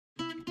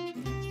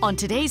On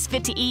today's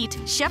Fit to Eat,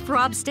 Chef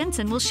Rob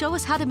Stinson will show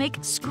us how to make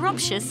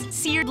scrumptious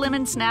seared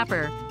lemon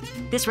snapper.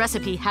 This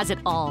recipe has it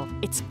all.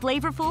 It's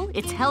flavorful,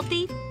 it's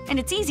healthy, and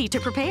it's easy to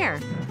prepare.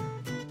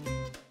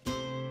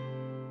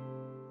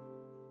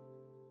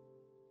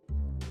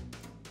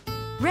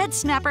 Red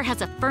Snapper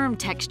has a firm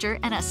texture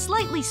and a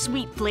slightly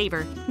sweet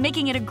flavor,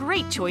 making it a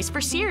great choice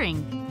for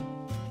searing.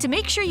 To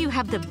make sure you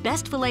have the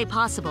best fillet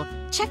possible,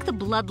 check the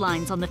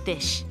bloodlines on the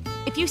fish.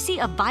 If you see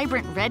a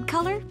vibrant red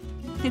color,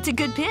 it's a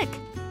good pick.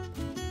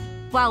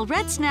 While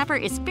red snapper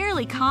is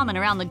fairly common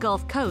around the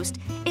Gulf Coast,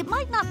 it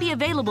might not be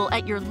available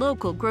at your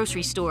local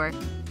grocery store.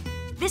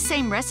 This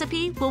same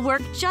recipe will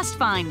work just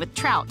fine with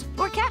trout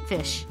or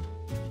catfish.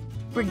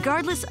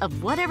 Regardless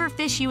of whatever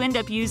fish you end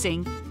up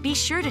using, be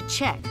sure to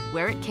check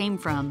where it came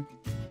from.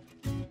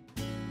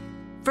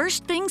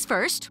 First things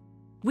first,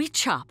 we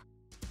chop.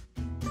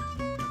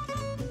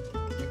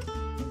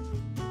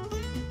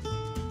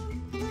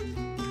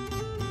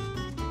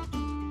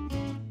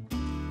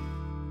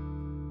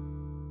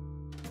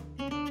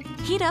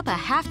 Heat up a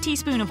half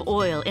teaspoon of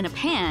oil in a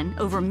pan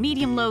over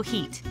medium-low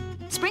heat.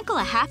 Sprinkle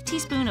a half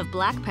teaspoon of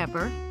black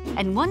pepper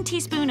and 1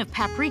 teaspoon of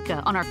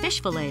paprika on our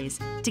fish fillets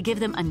to give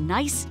them a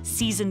nice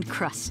seasoned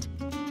crust.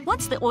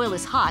 Once the oil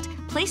is hot,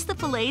 place the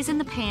fillets in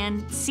the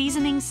pan,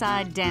 seasoning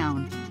side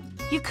down.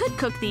 You could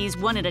cook these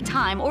one at a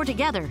time or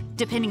together,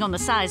 depending on the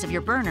size of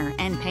your burner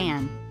and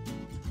pan.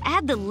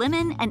 Add the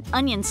lemon and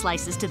onion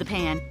slices to the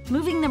pan,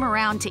 moving them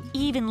around to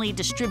evenly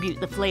distribute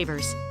the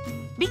flavors.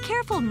 Be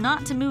careful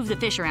not to move the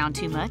fish around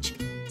too much.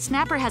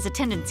 Snapper has a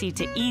tendency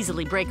to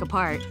easily break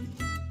apart.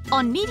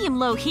 On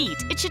medium-low heat,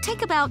 it should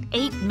take about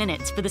 8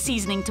 minutes for the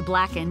seasoning to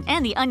blacken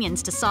and the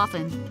onions to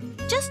soften.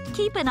 Just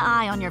keep an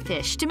eye on your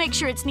fish to make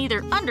sure it's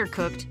neither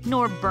undercooked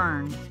nor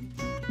burned.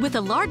 With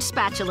a large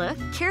spatula,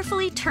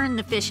 carefully turn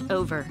the fish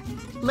over.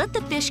 Let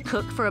the fish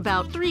cook for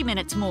about 3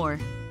 minutes more.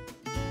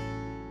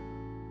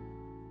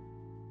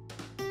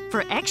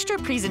 For extra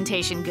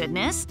presentation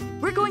goodness,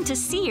 we're going to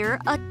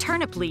sear a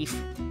turnip leaf.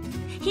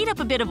 Heat up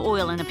a bit of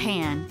oil in a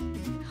pan.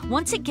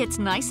 Once it gets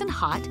nice and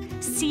hot,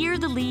 sear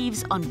the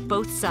leaves on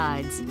both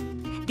sides.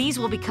 These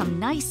will become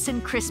nice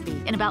and crispy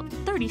in about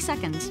 30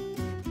 seconds.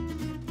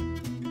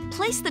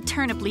 Place the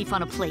turnip leaf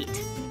on a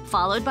plate,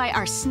 followed by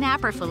our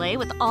snapper fillet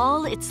with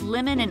all its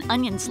lemon and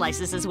onion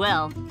slices as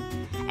well.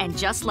 And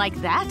just like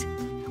that,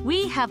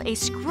 we have a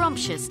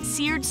scrumptious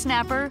seared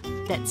snapper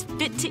that's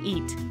fit to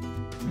eat.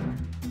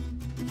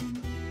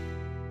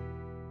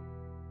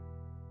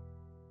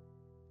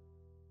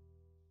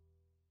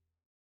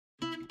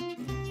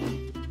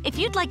 If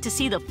you'd like to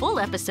see the full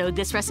episode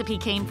this recipe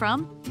came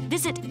from,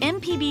 visit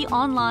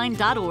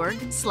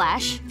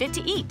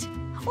mpbonline.org/fit-to-eat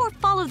or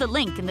follow the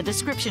link in the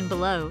description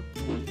below.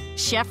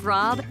 Chef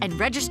Rob and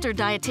registered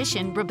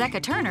dietitian Rebecca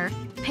Turner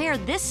pair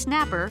this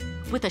snapper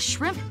with a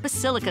shrimp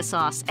basilica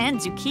sauce and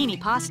zucchini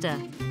pasta.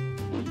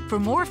 For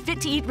more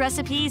fit-to-eat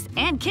recipes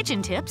and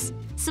kitchen tips,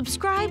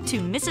 subscribe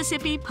to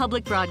Mississippi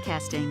Public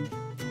Broadcasting.